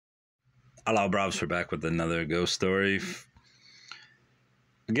Hello, Brobs. We're back with another ghost story.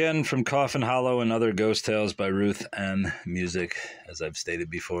 Again, from Coffin Hollow and Other Ghost Tales by Ruth and Musick. As I've stated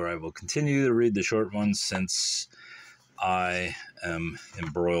before, I will continue to read the short ones since I am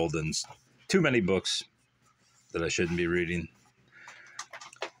embroiled in too many books that I shouldn't be reading.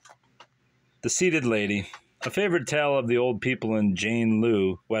 The Seated Lady, a favorite tale of the old people in Jane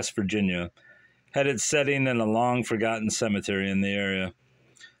Lou, West Virginia, had its setting in a long-forgotten cemetery in the area.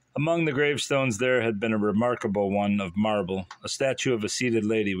 Among the gravestones there had been a remarkable one of marble, a statue of a seated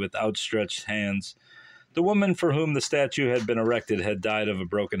lady with outstretched hands. The woman for whom the statue had been erected had died of a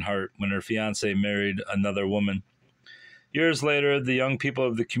broken heart when her fiancé married another woman. Years later, the young people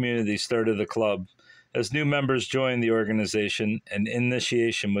of the community started a club. As new members joined the organization, an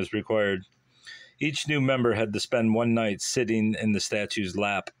initiation was required. Each new member had to spend one night sitting in the statue's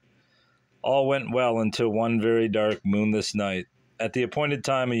lap. All went well until one very dark, moonless night. At the appointed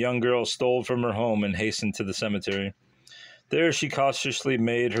time, a young girl stole from her home and hastened to the cemetery. There she cautiously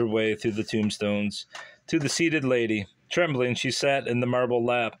made her way through the tombstones. To the seated lady, trembling, she sat in the marble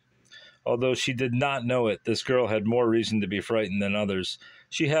lap. Although she did not know it, this girl had more reason to be frightened than others.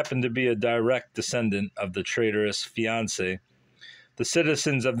 She happened to be a direct descendant of the traitorous fiancé. The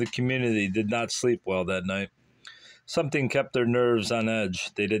citizens of the community did not sleep well that night. Something kept their nerves on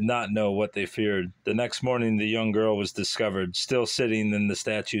edge. They did not know what they feared. The next morning, the young girl was discovered, still sitting in the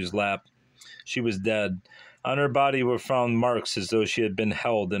statue's lap. She was dead. On her body were found marks as though she had been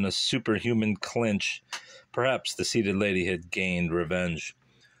held in a superhuman clinch. Perhaps the seated lady had gained revenge.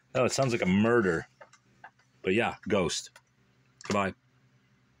 Oh, it sounds like a murder. But yeah, ghost. Goodbye.